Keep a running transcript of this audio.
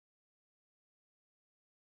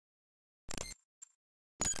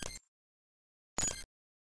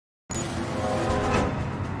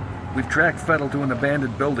We've tracked Fettel to an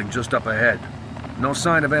abandoned building just up ahead. No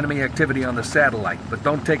sign of enemy activity on the satellite, but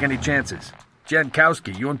don't take any chances.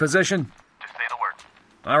 Jankowski, you in position? Just say the word.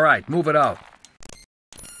 All right, move it out.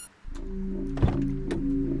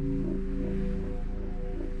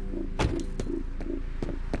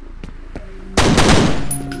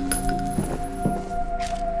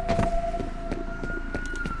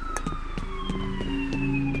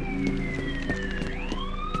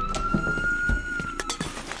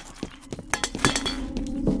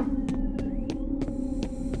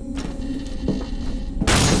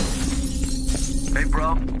 Hey,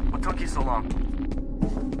 bro. What took you so long?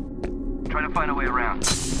 Trying to find a way around.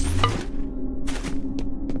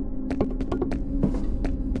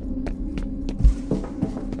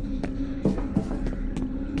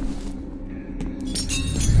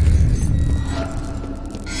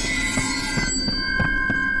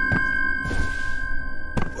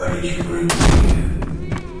 Why did you bring me here?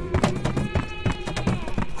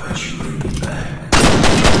 Why'd you bring me back?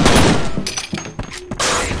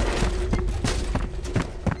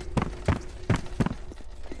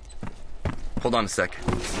 Hold on a sec.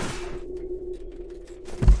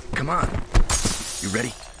 Come on. You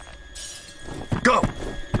ready? Go!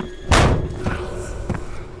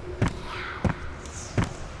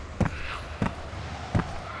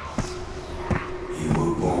 You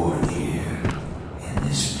were born here, in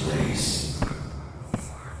this place.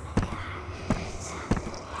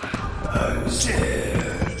 I was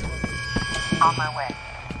there. On my way.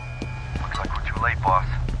 Looks like we're too late, boss.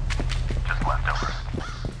 Just leftovers.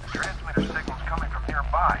 The transmitter signal's coming from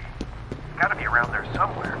nearby. Gotta be around there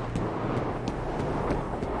somewhere.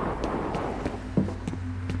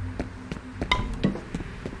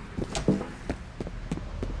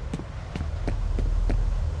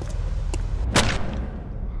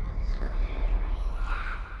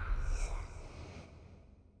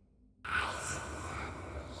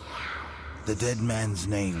 The dead man's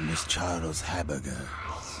name was Charles Haberger.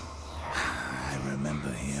 I remember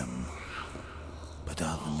him. But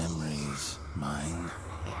are the memories mine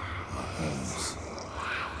or hers?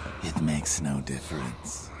 It makes no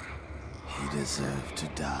difference. He deserved to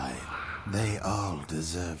die. They all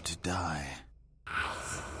deserve to die.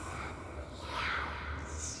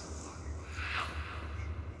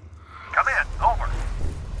 Come in, over.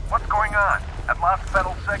 What's going on? I've lost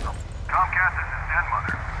Fettel's signal. Comcast, this is Dead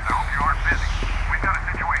Mother. I hope you aren't busy. We've got a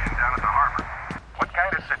situation down at the harbor. What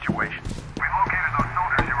kind of situation? We located those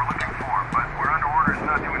soldiers you were looking for, but we're under orders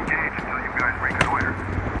not to engage until you guys reconnoiter.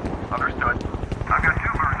 Understood. I've got 2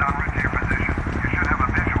 birds en route to your position. You should have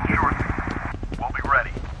a visual shortly. We'll be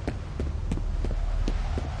ready.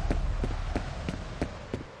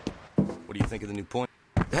 What do you think of the new point?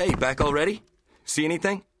 Hey, back already? See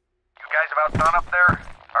anything? You guys about done up there?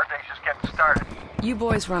 Our day's just getting started. You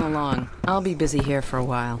boys run along. I'll be busy here for a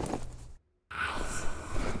while.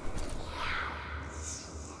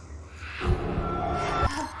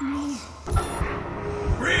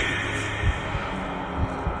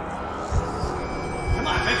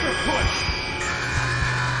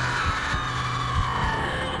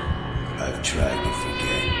 I've tried